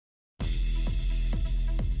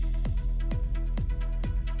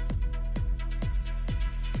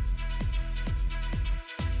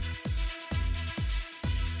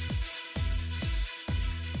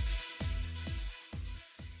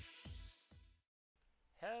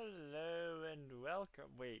Hello and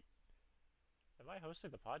welcome. Wait, am I hosting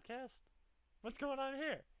the podcast? What's going on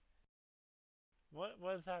here?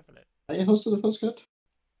 What's happening? Are you host of the podcast?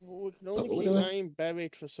 Well, we can Is that only what we're keep doing? Ryan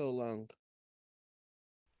buried for so long.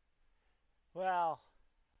 Well,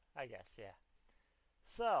 I guess yeah.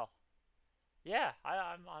 So, yeah,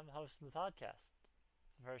 I'm hosting the podcast.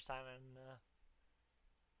 First time in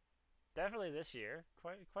definitely this year.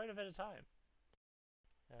 Quite a bit of time.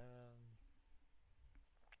 Yeah,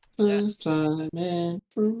 First time in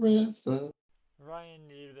forever. Ryan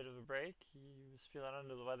needed a bit of a break. He was feeling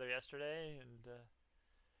under the weather yesterday, and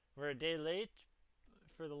we're a day late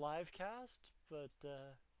for the live cast, but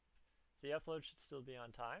the upload should still be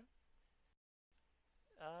on time.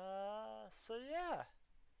 So yeah,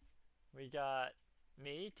 we got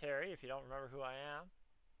me, Terry. If you don't remember who I am,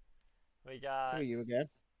 we Who got are you again?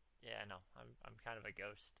 yeah, no, I'm kind of a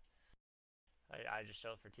ghost. I just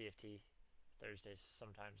show up for TFT Thursdays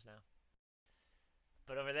sometimes now.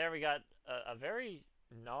 But over there we got a very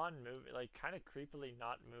non-moving, like kind of creepily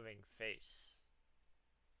not moving face,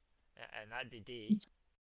 and that'd be D.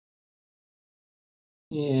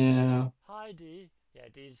 Yeah. Hi D. Yeah,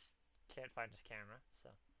 D's can't find his camera, so.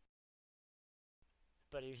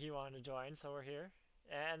 But he wanted to join, so we're here.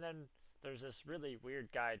 And then there's this really weird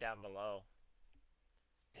guy down below.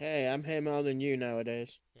 Hey, I'm here more than you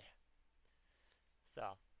nowadays. Yeah. So,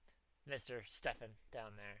 Mr. Stefan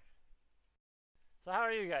down there. So how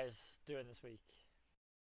are you guys doing this week?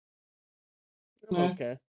 I'm Yeah.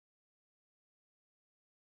 okay.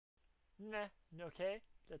 Nah, okay.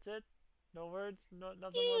 That's it. No words. No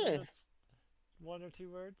nothing more than Yeah. that's one or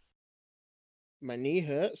two words. My knee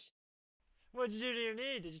hurts. What'd you do to your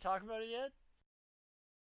knee? Did you talk about it yet?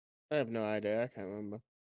 I have no idea. I can't remember.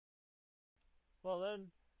 Well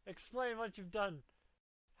then, explain what you've done.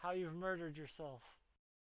 How you've murdered yourself.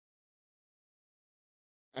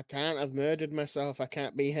 I can't. I've murdered myself. I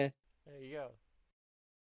can't be here. There you go.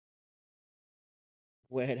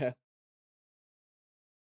 Weirdo.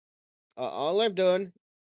 All I've done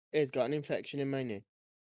is got an infection in my knee.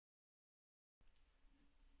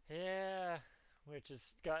 Yeah, which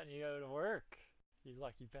has gotten you out of work. You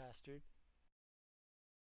lucky bastard.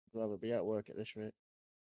 I'd rather be at work at this rate.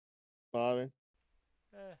 Boring.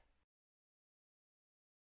 Eh.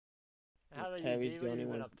 How about you, Terry's D? the What have only you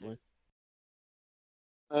been one up to to? play.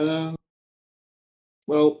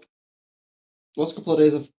 Well, last couple of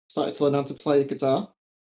days I've started to learn how to play the guitar.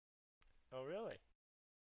 Oh, really?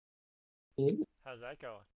 Yeah. How's that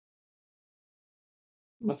going?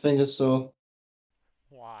 My fingers sore.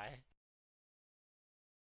 Why?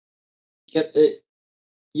 Get it.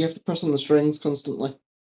 You have to press on the strings constantly.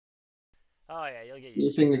 Oh, yeah, you'll get Your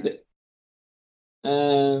used to finger that. get.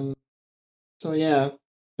 So yeah, I've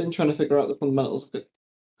been trying to figure out the fundamentals of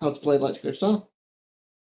how to play electric guitar.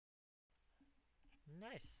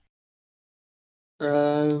 Nice.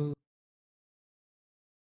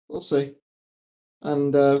 We'll see.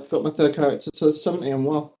 And I've got my third character to 70 on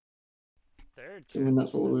WoW. Third I mean,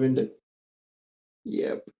 that's what we've been doing.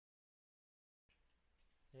 Yep.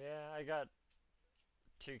 Yeah, I got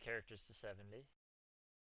 2 characters to 70.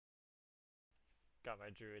 Got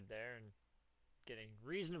my druid there and getting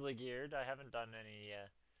reasonably geared. I haven't done any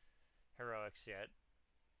heroics yet.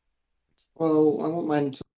 Well, I won't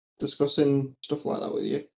mind discussing stuff like that with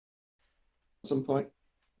you at some point.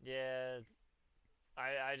 Yeah,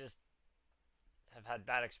 I just have had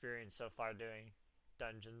bad experience so far doing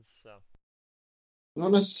dungeons, so.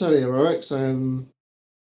 Not necessarily heroics,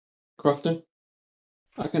 crafting.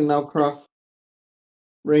 I can now craft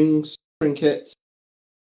rings, trinkets,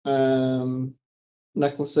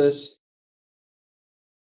 necklaces.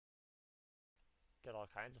 Get all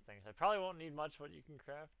kinds of things. I probably won't need much what you can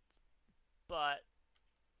craft, but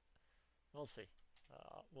we'll see.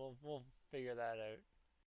 We'll figure that out.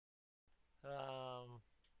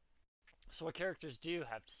 So what characters do you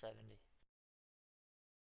have to 70?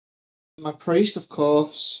 My priest, of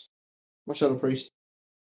course. My shadow priest.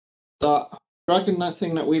 That dragon, that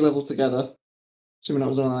thing that we leveled together, assuming that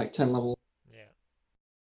was only like 10 level. Yeah.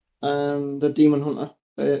 And the demon hunter.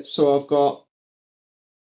 So I've got.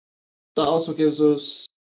 That also gives us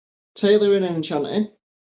tailoring and enchanting,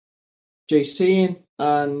 JCing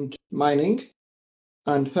and mining,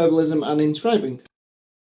 and herbalism and inscribing.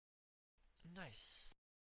 Nice.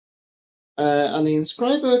 And the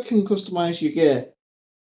inscriber can customize your gear.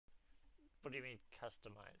 What do you mean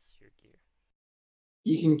customize your gear?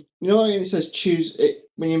 You can, you know, when it says choose it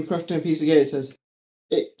when you're crafting a piece of gear. It says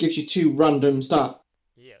it gives you 2 random stats.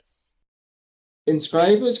 Yes.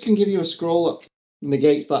 Inscribers can give you a scroll that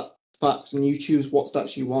negates that fact, and you choose what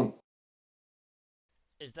stats you want.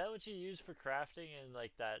 Is that what you use for crafting and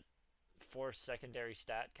like that forced secondary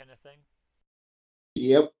stat kind of thing?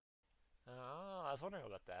 Yep. Oh, I was wondering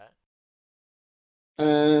about that.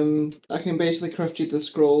 I can basically craft you the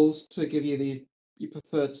scrolls to give you your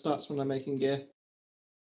preferred stats when I'm making gear,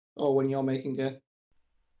 or when you're making gear.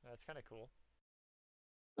 That's kind of cool.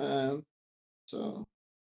 So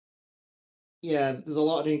yeah, there's a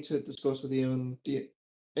lot I need to discuss with you and the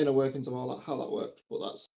inner workings of all that, how that works.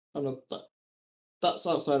 But that's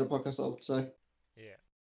outside of the podcast, I would say. Yeah.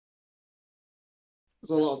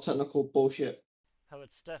 There's a lot of technical bullshit. How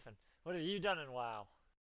about Stefan? What have you done in WoW?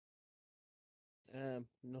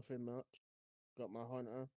 Nothing much. Got my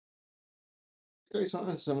hunter. Got your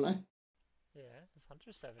something, 70. Yeah, it's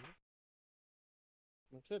Hunter 70.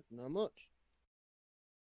 That's it. Not much.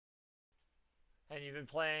 And you've been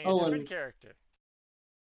playing Oh, a different and- character.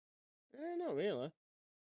 Not really.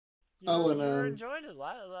 Oh, You were and, enjoying it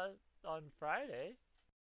on Friday.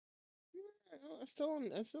 Yeah, I still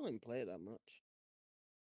didn't play it that much.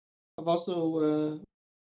 I've also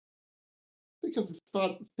I think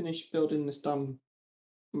I've finished building this damn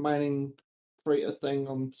mining freighter thing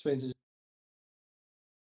on Space's.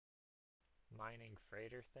 Mining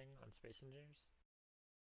freighter thing on Space Engineers.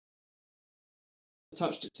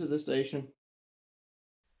 Attached it to the station.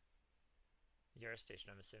 Your station,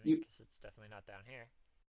 I'm assuming, You- because it's definitely not down here.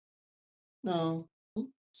 No.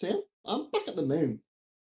 See, I'm back at the moon.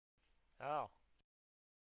 Oh,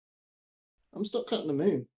 I'm stuck at the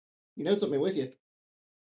moon. You know, took me with you.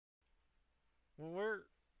 well,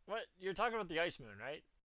 what? You're talking about the Ice Moon, right?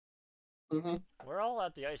 Mm-hmm. We're all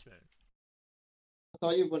at the Ice Moon. I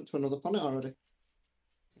thought you went to another planet already.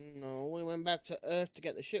 No, we went back to Earth to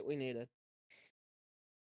get the shit we needed.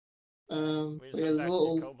 We But just yeah, went there's back a to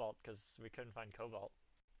little. get cobalt because we couldn't find cobalt,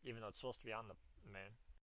 even though it's supposed to be on the moon.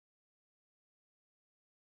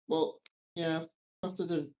 Well, yeah.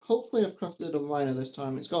 Hopefully, I've crafted a miner this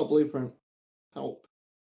time. It's got a blueprint. Help.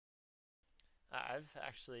 I've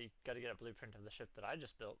actually got to get a blueprint of the ship that I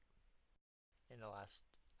just built in the last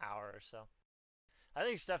hour or so. I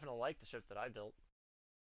think Stefan will like the ship that I built.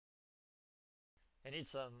 It needs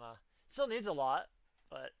some, still needs a lot,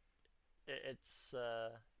 but its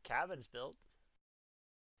cabin's built.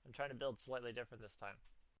 I'm trying to build slightly different this time.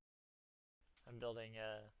 I'm building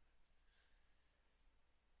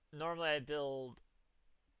normally I build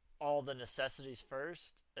all the necessities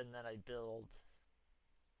first, and then I build,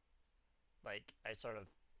 like, I sort of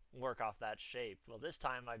work off that shape. Well, this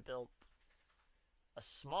time I built a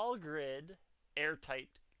small grid,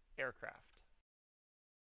 airtight aircraft,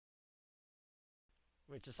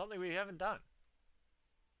 which is something we haven't done.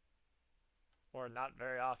 Or not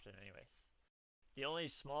very often, anyways. The only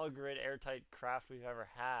small grid airtight craft we've ever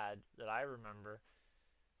had that I remember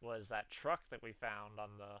was that truck that we found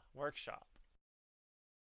on the workshop.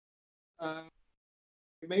 I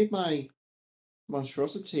made my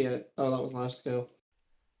monstrosity. Oh, that was large scale.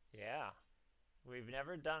 Yeah. We've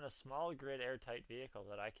never done a small grid airtight vehicle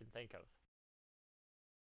that I can think of.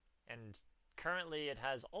 And currently it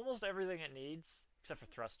has almost everything it needs, except for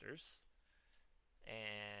thrusters.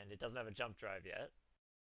 And it doesn't have a jump drive yet.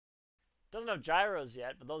 It doesn't have gyros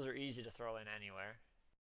yet, but those are easy to throw in anywhere.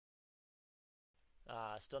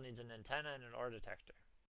 Still needs an antenna and an ore detector.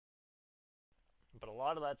 But a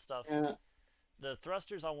lot of that stuff... Yeah. The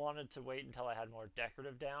thrusters, I wanted to wait until I had more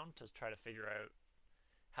decorative down to try to figure out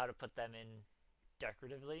how to put them in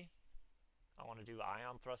decoratively. I want to do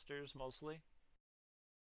ion thrusters mostly.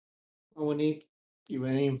 Oh, we need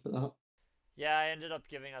uranium for that. Yeah, I ended up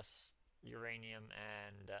giving us uranium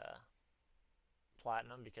and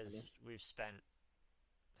platinum because we've spent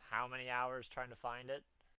how many hours trying to find it.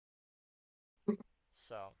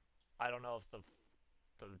 So I don't know if the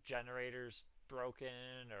generator's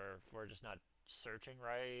broken or if we're just not searching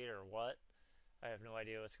right or what. I have no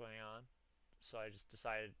idea what's going on. So I just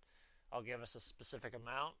decided I'll give us a specific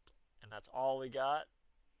amount, and that's all we got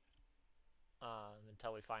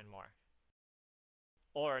until we find more.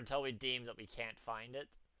 Or until we deem that we can't find it,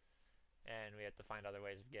 and we have to find other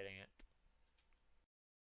ways of getting it.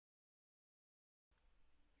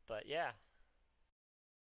 But yeah.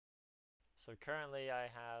 So currently I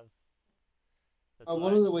have...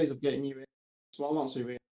 One of the ways of getting small amounts of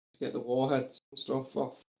uranium to get the warheads and stuff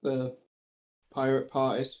off the pirate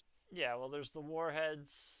parties. Yeah, well, there's the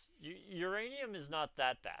warheads. Uranium is not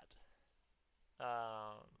that bad.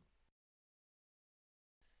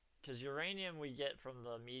 Because uranium we get from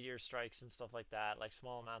the meteor strikes and stuff like that, like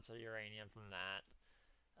small amounts of uranium from that.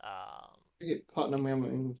 I get platinum, we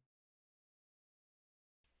haven't.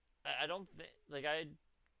 I don't think, like, I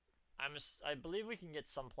believe we can get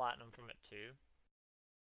some platinum from it too.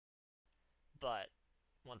 But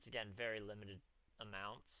once again, very limited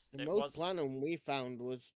amounts. The It most was platinum we found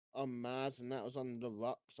was on Mars, and that was on the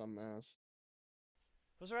rocks on Mars.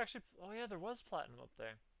 was there actually? Oh yeah, there was platinum up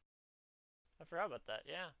there. I forgot about that.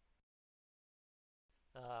 Yeah.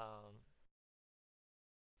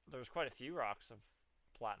 There was quite a few rocks of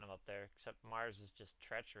platinum up there, except Mars is just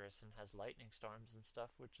treacherous and has lightning storms and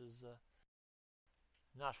stuff, which is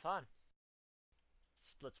not fun.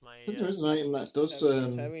 Splits my. I think there is an item that does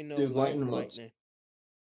Very no do light lightning and rods. lightning.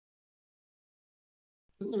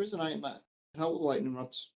 I think there is an item that help with lightning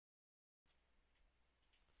rods.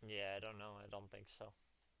 Yeah, I don't know. I don't think so.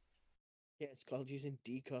 Yeah, it's called using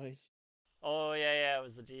decoys. Oh yeah, it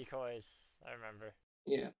was the decoys. I remember.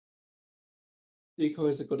 Yeah.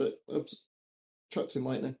 Decoys are good at attracting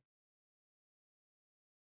lightning.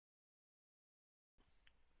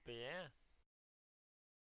 But yeah,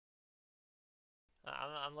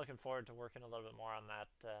 I'm looking forward to working a little bit more on that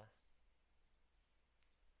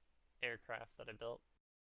aircraft that I built.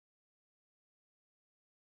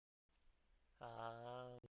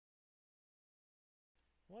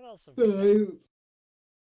 What else have we done? I've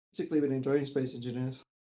particularly been enjoying Space Engineers.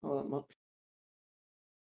 Not that much.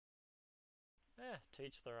 Yeah, to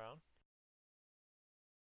each their own.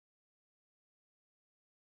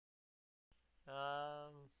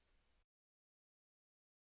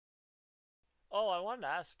 Oh, I wanted to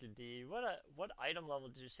ask you, D, what item level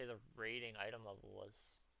did you say the rating item level was?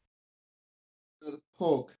 The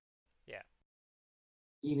Pug. Yeah.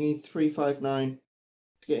 You need 359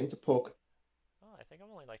 to get into Pug. Oh, I think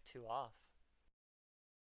I'm only like 2 off.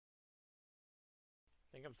 I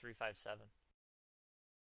think I'm 357.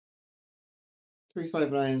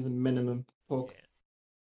 359 is the minimum Pug. Yeah.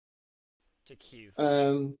 To queue.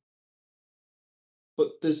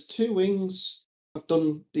 But there's 2 wings. I've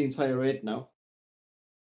done the entire raid now.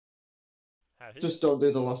 Have you? Just don't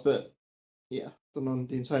do the last bit. Yeah, done on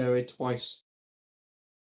the entire raid twice.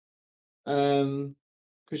 Because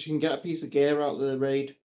you can get a piece of gear out of the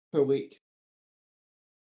raid per week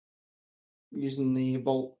using the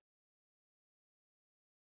vault.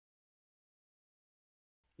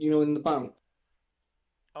 You know, in the bank.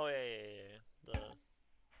 Oh yeah.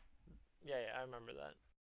 Yeah, I remember that.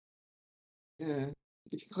 Yeah.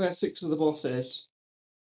 If you clear 6 of the bosses,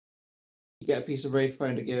 you get a piece of raid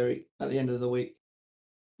finder gear at the end of the week.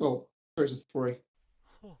 Well, first of 3.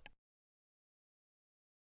 Huh.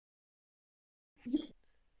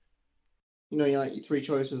 You know, you like your 3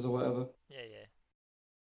 choices or whatever. Yeah.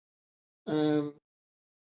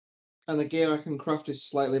 And the gear I can craft is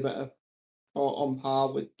slightly better, or on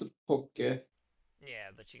par with the Pug gear.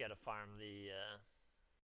 Yeah, but you gotta farm the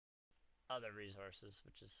other resources,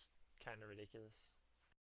 which is kind of ridiculous.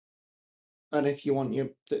 And if you want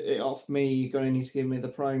it off me, you're going to need to give me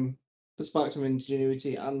the Sparks of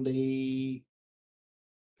Ingenuity and the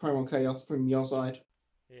Primal Chaos from your side.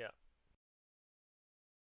 Yeah.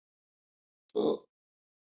 But,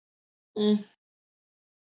 that's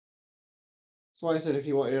why I said if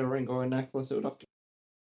you wanted a ring or a necklace, you'd have to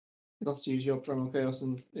use your Primal Chaos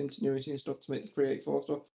and Ingenuity and stuff to make the 384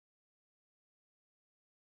 stuff.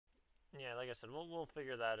 Yeah, like I said, we'll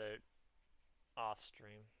figure that out off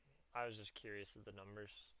stream. I was just curious of the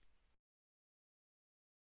numbers.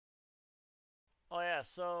 Oh yeah,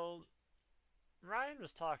 so Ryan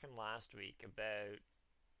was talking last week about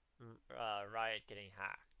Riot getting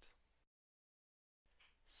hacked.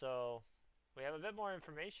 So we have a bit more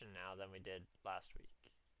information now than we did last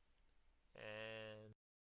week. And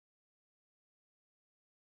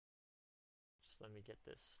just let me get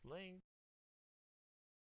this link.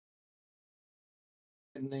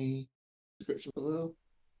 In the description below.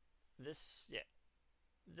 This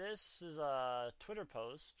is a Twitter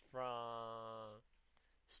post from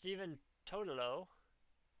Stephen Totolo.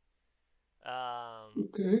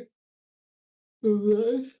 Okay.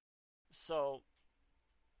 Alright. So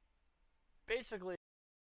basically,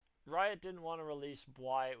 Riot didn't want to release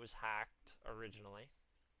why it was hacked originally.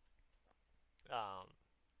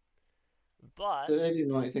 But They do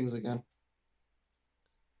naughty things again.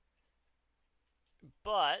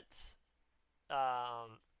 But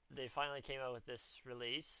they finally came out with this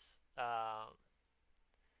release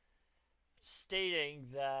stating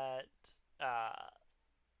that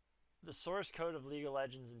the source code of League of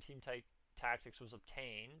Legends and Team Tactics was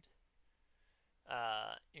obtained,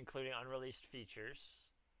 including unreleased features.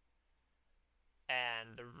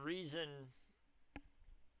 And the reason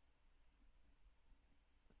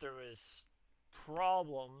there was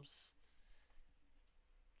problems,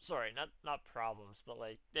 sorry, not problems, but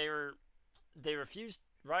like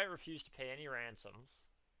Riot refused to pay any ransoms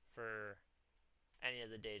for any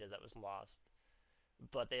of the data that was lost,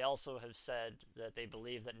 but they also have said that they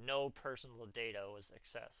believe that no personal data was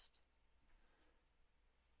accessed.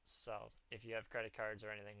 So if you have credit cards or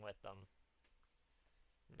anything with them,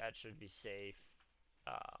 that should be safe.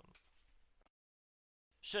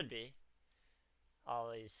 Should be.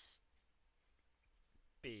 Always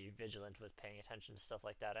be vigilant with paying attention to stuff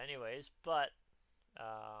like that anyways, but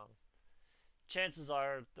chances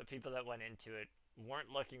are the people that went into it weren't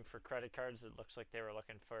looking for credit cards. It looks like they were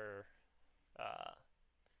looking for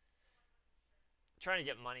trying to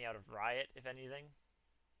get money out of Riot, if anything.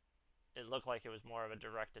 It looked like it was more of a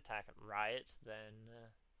direct attack at Riot than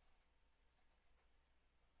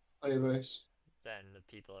the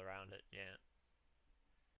people around it, yeah.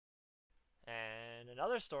 And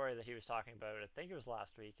another story that he was talking about, I think it was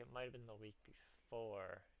last week, it might have been the week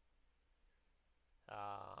before.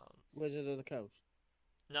 Wizard of the Coast.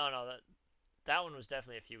 No, that one was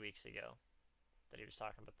definitely a few weeks ago that he was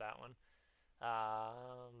talking about that one.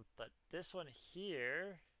 But this one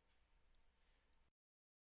here,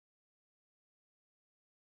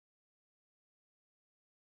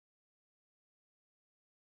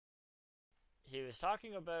 he was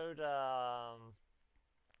talking about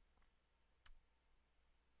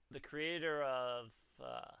the creator of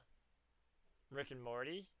Rick and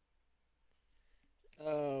Morty,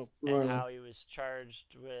 Oh, and Right. how he was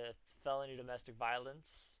charged with felony domestic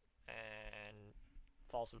violence and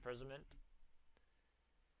false imprisonment.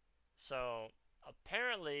 So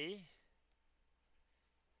apparently,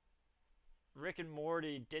 Rick and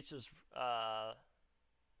Morty ditches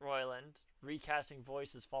Roiland, recasting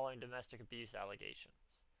voices following domestic abuse allegations.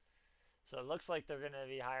 So it looks like they're going to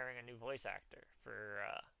be hiring a new voice actor for.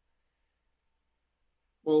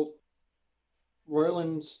 Well,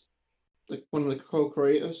 Royland's like one of the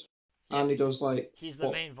co-creators, Yeah, and he does like he's the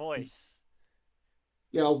main voice.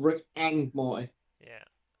 Yeah, of Rick and Morty, Yeah.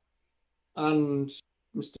 and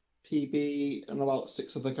Mr. PB, and about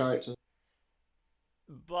 6 other characters.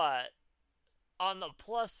 But on the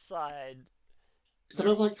plus side, Kind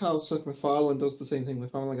of like how Seth MacFarlane does the same thing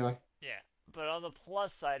with Family Guy. yeah, but on the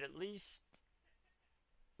plus side, at least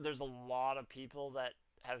there's a lot of people that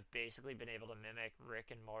have basically been able to mimic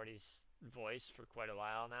Rick and Morty's voice for quite a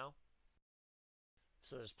while now.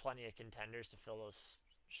 So there's plenty of contenders to fill those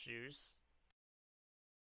shoes.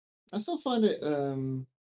 I still find it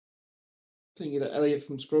thinking that Elliot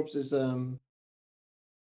from Scrubs is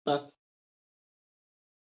Beth.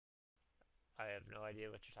 I have no idea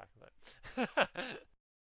what you're talking about.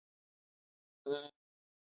 Uh,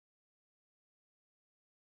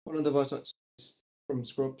 one of the voice actors from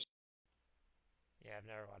Scrubs. Yeah, I've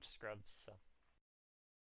never watched Scrubs, so.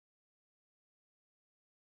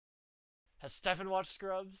 Has Stefan watched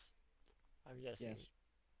Scrubs? I'm guessing. yes.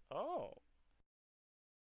 Oh.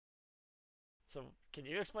 So, can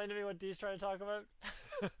you explain to me what Dee's trying to talk about?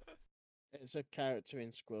 It's a character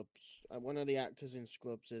in Scrubs. One of the actors in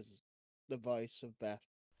Scrubs is the voice of Beth.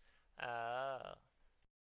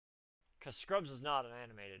 Because Scrubs is not an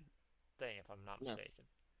animated thing, if I'm not No. mistaken.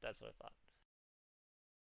 That's what I thought.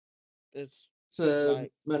 It's It's a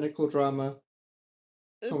Like- medical drama.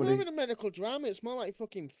 It's Comedy. more than a medical drama. It's more like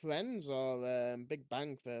fucking Friends or Big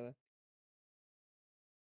Bang Theory.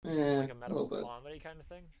 It's Yeah, like a a medical little bit. comedy kind of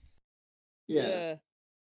thing. Yeah,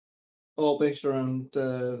 all based around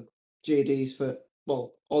JD's for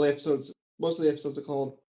all the episodes. Most of the episodes are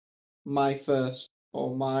called My First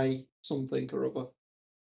or My Something or Other.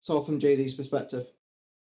 It's all from JD's perspective.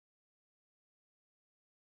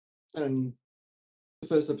 And the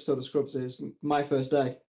first episode of Scrubs is My First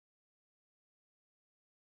Day.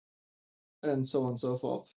 And so on and so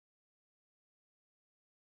forth.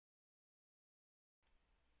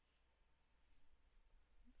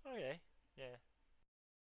 Okay, yeah.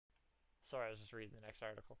 Sorry, I was just reading the next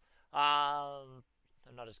article.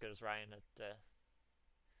 I'm not as good as Ryan at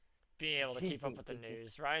being able to keep up with the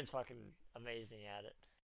news. Ryan's fucking amazing at it.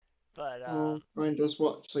 But Ryan does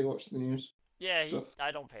watch the news. yeah, stuff.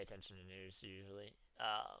 I don't pay attention to news usually.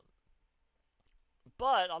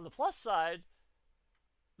 But on the plus side,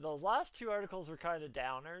 those last two articles were kind of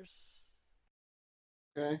downers.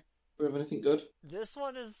 Okay. Do we have anything good? This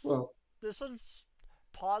one is Well,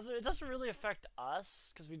 positive. It doesn't really affect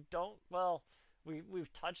us because we don't. Well,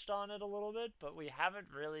 we've touched on it a little bit, but we haven't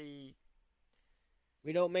really.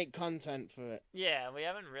 We don't make content for it. Yeah, we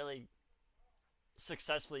haven't really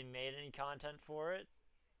successfully made any content for it,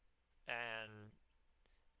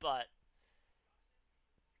 but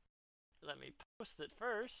let me post it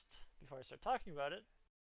first before I start talking about it.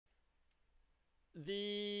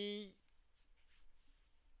 The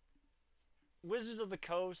Wizards of the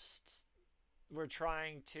Coast were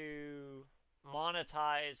trying to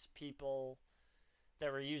monetize people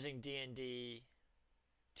that were using D&D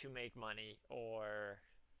to make money or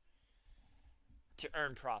to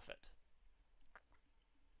earn profit.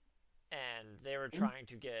 And they were trying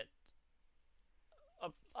to get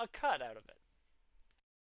a cut out of it.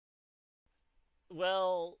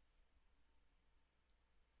 Well,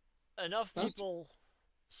 enough people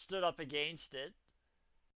stood up against it,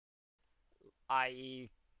 i.e.,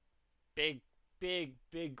 big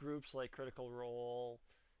groups like Critical Role,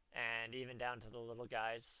 and even down to the little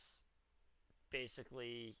guys,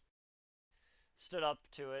 basically stood up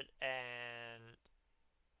to it, and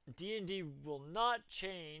D&D will not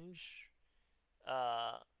change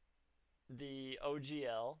the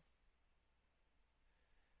OGL,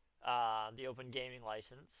 the Open Gaming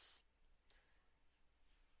License.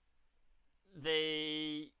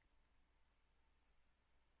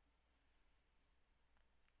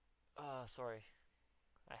 Sorry.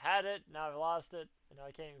 I had it, now I've lost it, and now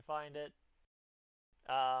I can't even find it.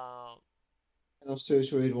 And I was too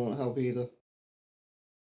sure it won't help either.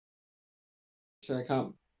 So I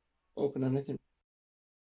can't open anything.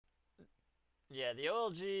 Yeah, the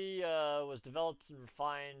OLG was developed and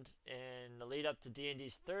refined in the lead up to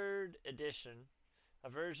D&D's 3rd edition. A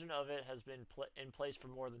version of it has been in place for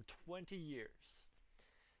more than 20 years.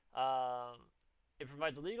 It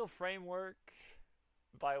provides a legal framework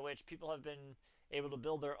by which people have been able to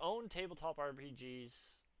build their own tabletop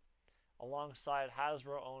RPGs alongside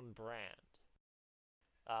Hasbro-owned brand,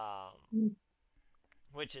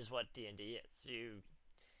 which is what D&D is. You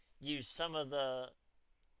use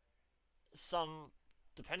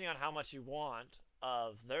depending on how much you want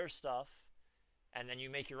of their stuff, and then you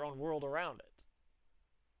make your own world around it.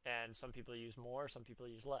 And some people use more, some people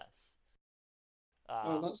use less.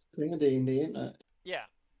 That's the thing of D&D, isn't it? Yeah,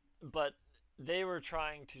 but they were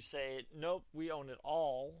trying to say, nope, we own it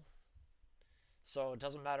all, so it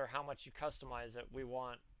doesn't matter how much you customize it, we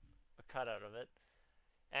want a cut out of it.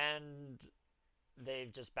 And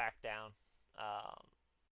they've just backed down.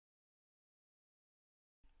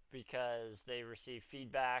 Because they received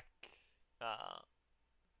feedback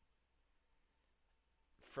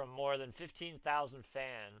from more than 15,000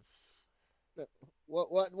 fans.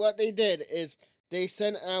 What they did is they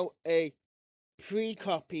sent out a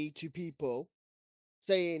pre-copy to people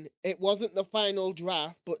saying it wasn't the final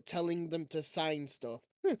draft, but telling them to sign stuff.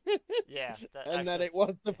 Yeah. That it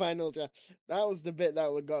was the final draft. That was the bit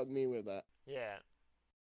that got me with that. Yeah.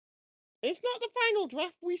 It's not the final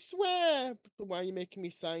draft, we swear. But why are you making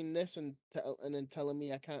me sign this and then telling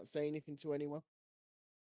me I can't say anything to anyone?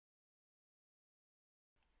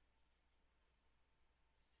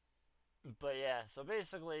 But yeah, so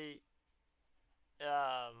basically,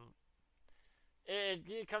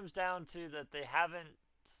 it comes down to that they haven't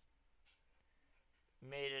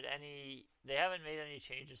made any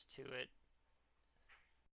changes to it,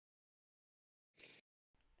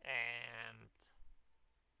 and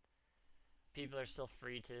people are still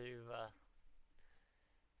free to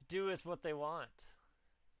do with what they want.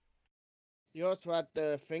 You also had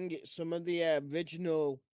the thing, some of the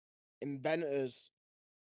original inventors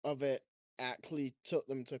of it actually took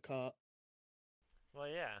them to court. Well,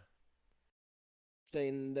 yeah.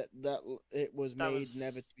 Saying that it was made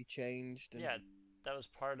never to be changed. Yeah, that was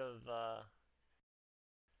part of the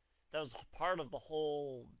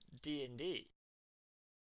whole D&D,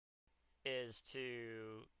 is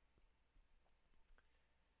to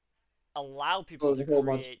allow people to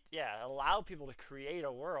create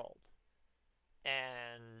a world.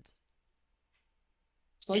 And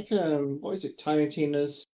it's like what is it, Tiny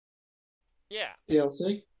Tina's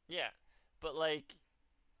DLC? Yeah. But like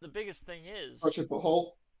the biggest thing is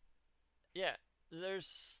hole. Yeah,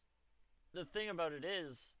 there's the thing about it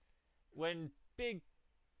is when big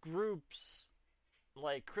groups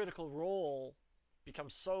like Critical Role become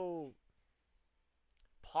so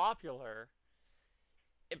popular,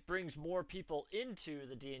 it brings more people into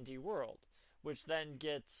the D&D world, which then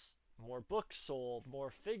gets more books sold, more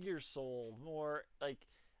figures sold, more, like,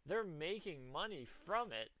 they're making money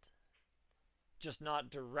from it, just not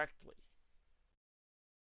directly.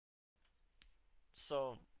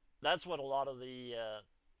 So that's what a lot of the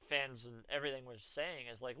fans and everything was saying,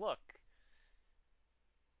 is like, look,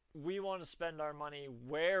 we want to spend our money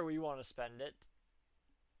where we want to spend it,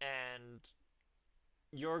 and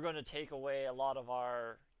you're going to take away a lot of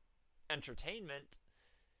our entertainment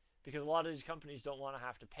because a lot of these companies don't want to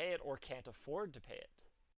have to pay it or can't afford to pay it,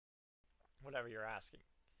 whatever you're asking.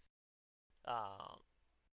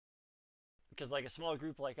 Because like a small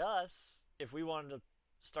group like us, if we wanted to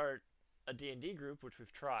start a D&D group, which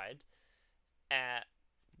we've tried,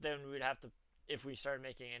 then we'd have to if we started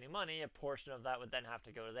making any money, a portion of that would then have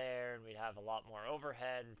to go there, and we'd have a lot more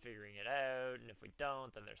overhead in figuring it out. And if we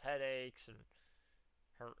don't, then there's headaches and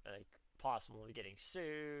like possibly getting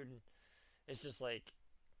sued. It's just like,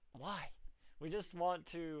 why? We just want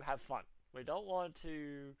to have fun. We don't want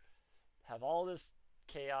to have all this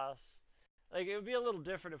chaos. Like, it would be a little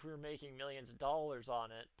different if we were making millions of dollars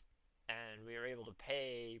on it and we were able to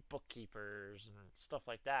pay bookkeepers and stuff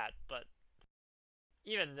like that. But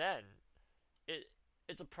even then,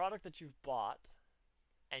 it's a product that you've bought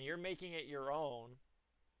and you're making it your own.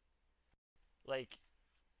 Like,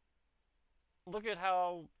 look at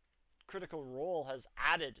how Critical Role has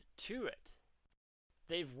added to it.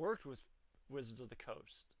 They've worked with Wizards of the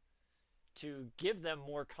Coast to give them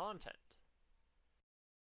more content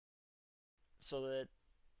so that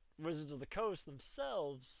Wizards of the Coast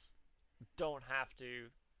themselves don't have to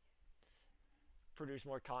produce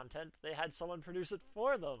more content. They had someone produce it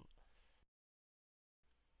for them.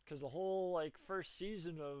 Because the whole first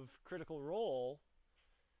season of Critical Role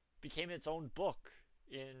became its own book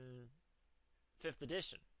in 5th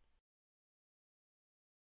edition.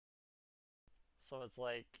 So it's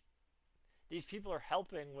like, these people are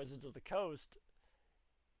helping Wizards of the Coast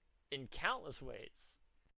in countless ways.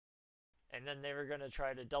 And then they were going to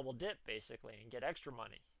try to double dip, basically, and get extra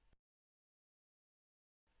money.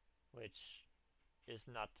 Which is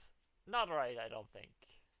not right, I don't think.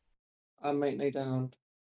 I might lay down.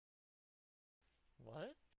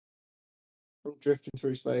 What? I'm drifting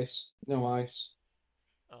through space. No ice.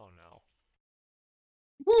 Oh no.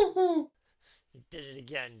 Woohoo! You did it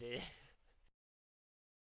again, dude.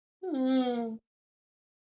 I'm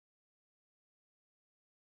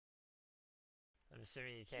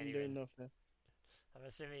assuming you can't even... I'm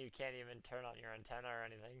assuming you can't even turn on your antenna or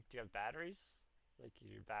anything. Do you have batteries? Like,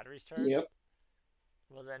 your batteries charged? Yep.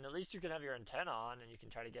 Well, then at least you can have your antenna on and you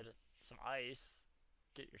can try to get some ice.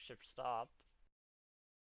 Get your ship stopped.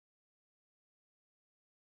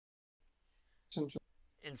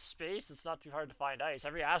 In space, it's not too hard to find ice.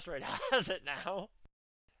 Every asteroid has it now.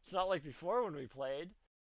 It's not like before when we played.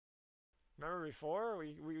 Remember before?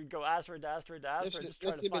 We would go asteroid to asteroid to asteroid just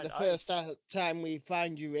trying to find ice. This will be the first time we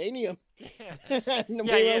find uranium. Yeah. And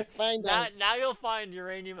we won't find ice. Now you'll find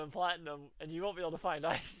uranium and platinum, and you won't be able to find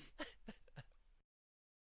ice.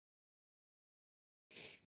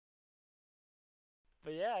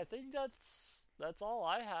 But yeah, I think that's all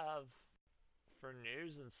I have for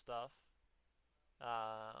news and stuff.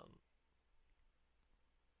 I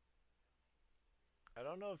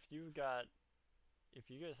don't know if you guys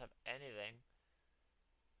have anything.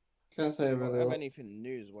 Can't say I really have don't. anything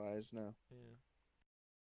news-wise, no. Yeah.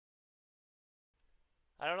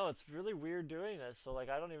 I don't know, it's really weird doing this, so I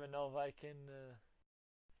don't even know if I can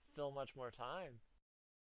fill much more time.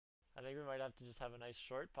 I think we might have to just have a nice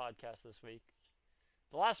short podcast this week.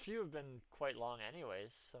 The last few have been quite long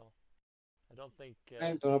anyways, so I don't think... I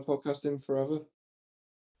haven't done a podcast in forever.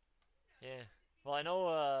 Yeah. Well, I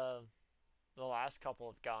know the last couple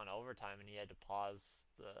have gone overtime and he had to pause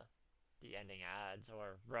the ending ads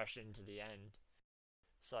or rush into the end.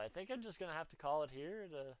 So I think I'm just going to have to call it here.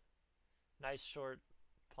 The nice short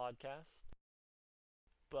podcast.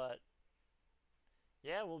 But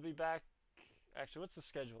yeah, we'll be back. Actually, what's the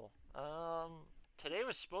schedule? Today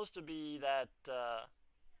was supposed to be that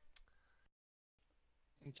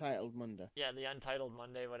Untitled Monday. Yeah, the Untitled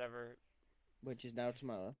Monday, whatever. Which is now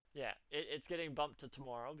tomorrow. Yeah, it's getting bumped to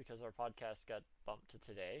tomorrow because our podcast got bumped to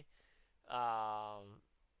today.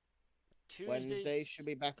 Wednesday should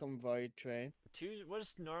be back on Void Train. What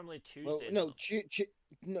is normally Tuesday? Well, no,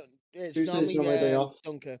 no, it's Tuesday's normally day off.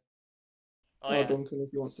 Dunker. Oh, yeah. Duncan,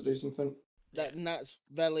 if he wants to do something. And that's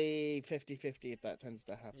very 50-50 if that tends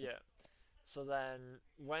to happen. Yeah. So then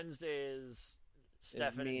Wednesday is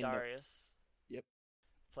Stefan and Darius. Yep.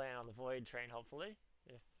 Playing on the Void Train, hopefully,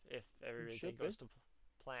 if everything goes to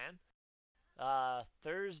plan.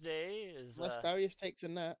 Thursday is... Unless Darius takes a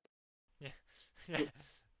nap. Yeah.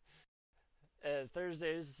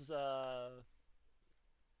 Thursdays,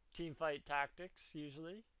 team fight tactics,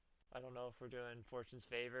 usually. I don't know if we're doing Fortune's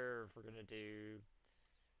Favor or if we're going to do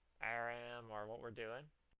Aram or what we're doing.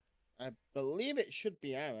 I believe it should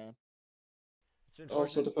be Aram.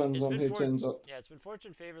 Also depends on who turns up. Yeah, it's been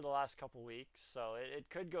Fortune Favor the last couple weeks, so it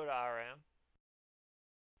could go to Aram.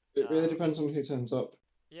 It really depends on who turns up.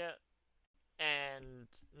 Yeah, and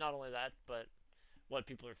not only that, but what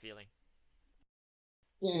people are feeling.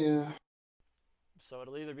 Yeah. So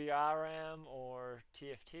it'll either be Aram or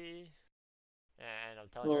TFT. And I'm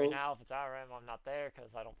telling you right now, if it's Aram, I'm not there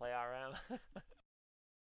because I don't play Aram.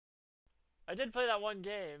 I did play that one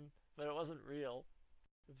game, but it wasn't real.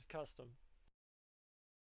 It was custom.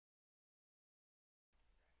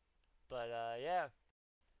 But yeah,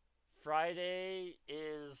 Friday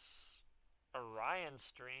is a Ryan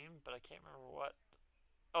stream, but I can't remember what.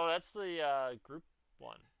 Oh, that's the group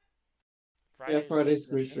one. Friday's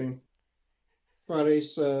group stream.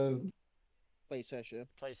 Friday's play session.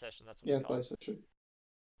 Play session, that's what it's called. Play session.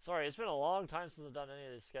 Sorry, it's been a long time since I've done any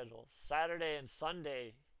of these schedules. Saturday and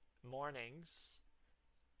Sunday mornings.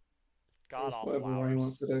 God awful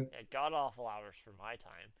hours. Yeah, god awful hours for my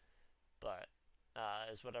time. But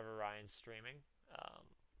is whatever Ryan's streaming.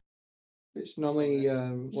 It's normally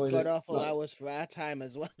god awful hours for our time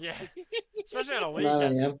as well. Yeah. Especially on a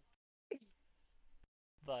weekend. 9 a.m.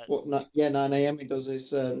 But 9 a.m. it does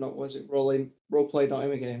this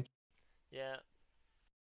roleplay.im game. Yeah.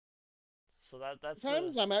 So that's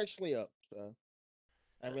sometimes I'm actually up, so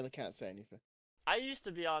I really can't say anything. I used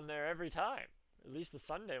to be on there every time, at least the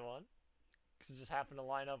Sunday one, because it just happened to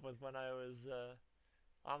line up with when I was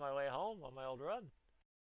on my way home on my old run.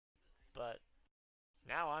 But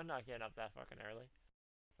now I'm not getting up that fucking early.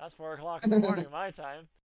 That's 4 o'clock in the morning my time.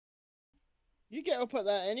 You get up at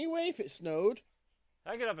that anyway if it snowed.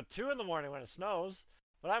 I get up at 2 in the morning when it snows,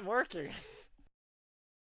 but I'm working.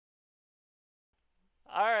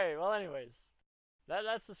 Alright, well anyways.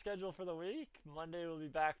 That's the schedule for the week. Monday we'll be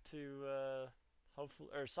back to hopefully,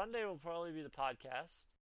 or Sunday will probably be the podcast.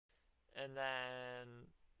 And then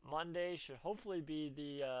Monday should hopefully be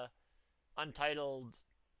the untitled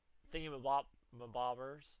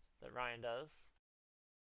thingamabobbers that Ryan does.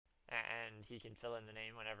 And he can fill in the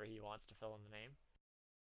name whenever he wants to fill in the name.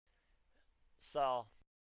 So,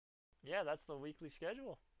 yeah, that's the weekly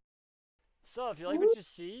schedule. So, if you like what you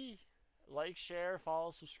see, like, share,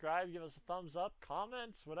 follow, subscribe, give us a thumbs up,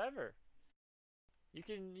 comments, whatever. You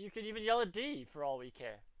can even yell at D for all we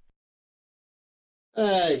care.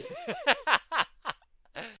 Hey.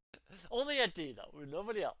 Only at D though,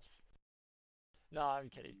 nobody else. No, I'm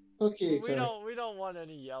kidding. Okay, we don't want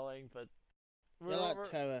any yelling, but we're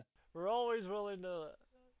always willing to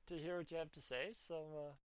hear what you have to say.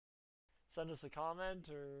 So send us a comment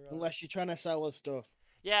or unless you're trying to sell us stuff.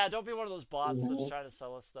 Yeah, don't be one of those bots that's trying to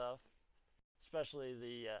sell us stuff, especially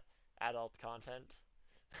the adult content.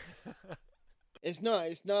 It's not.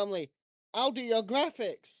 It's normally, I'll do your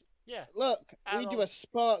graphics. Yeah. Look, we do a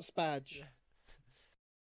sports badge. Yeah.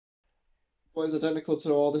 What is identical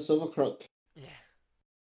to all this other crap? Yeah.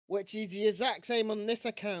 Which is the exact same on this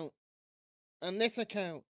account. And this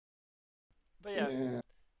account. But yeah,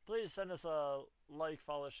 please send us a like,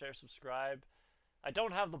 follow, share, subscribe. I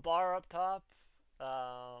don't have the bar up top.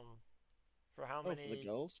 For how many? For the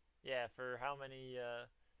goals? Yeah, for how many?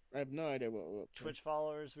 I have no idea what Twitch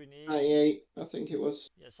followers we need. 98, I think it was.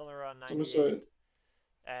 Yeah, somewhere around 98.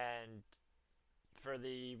 And for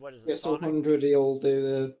the what is it? Gets to Sonic? 100, he'll do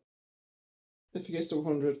the. If he gets to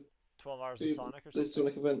 100, 12 hours of Sonic or something. The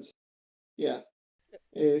Sonic events. Yeah.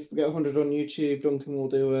 If we get 100 on YouTube, Duncan will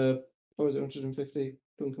do what was it, 150?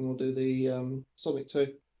 Duncan will do the Sonic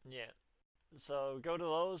 2. Yeah. So go to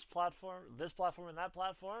those this platform and that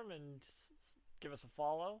platform, and give us a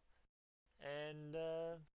follow. And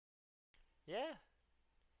yeah.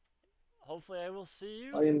 Hopefully I will see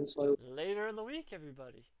you later in the week,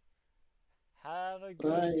 everybody. Have a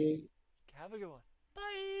good one.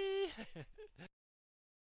 Bye.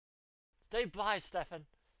 Say bye, Stefan.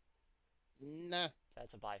 Nah.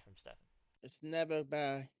 That's a bye from Stefan. It's never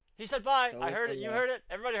bye. He said bye. So I heard it. You heard it.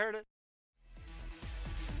 Everybody heard it.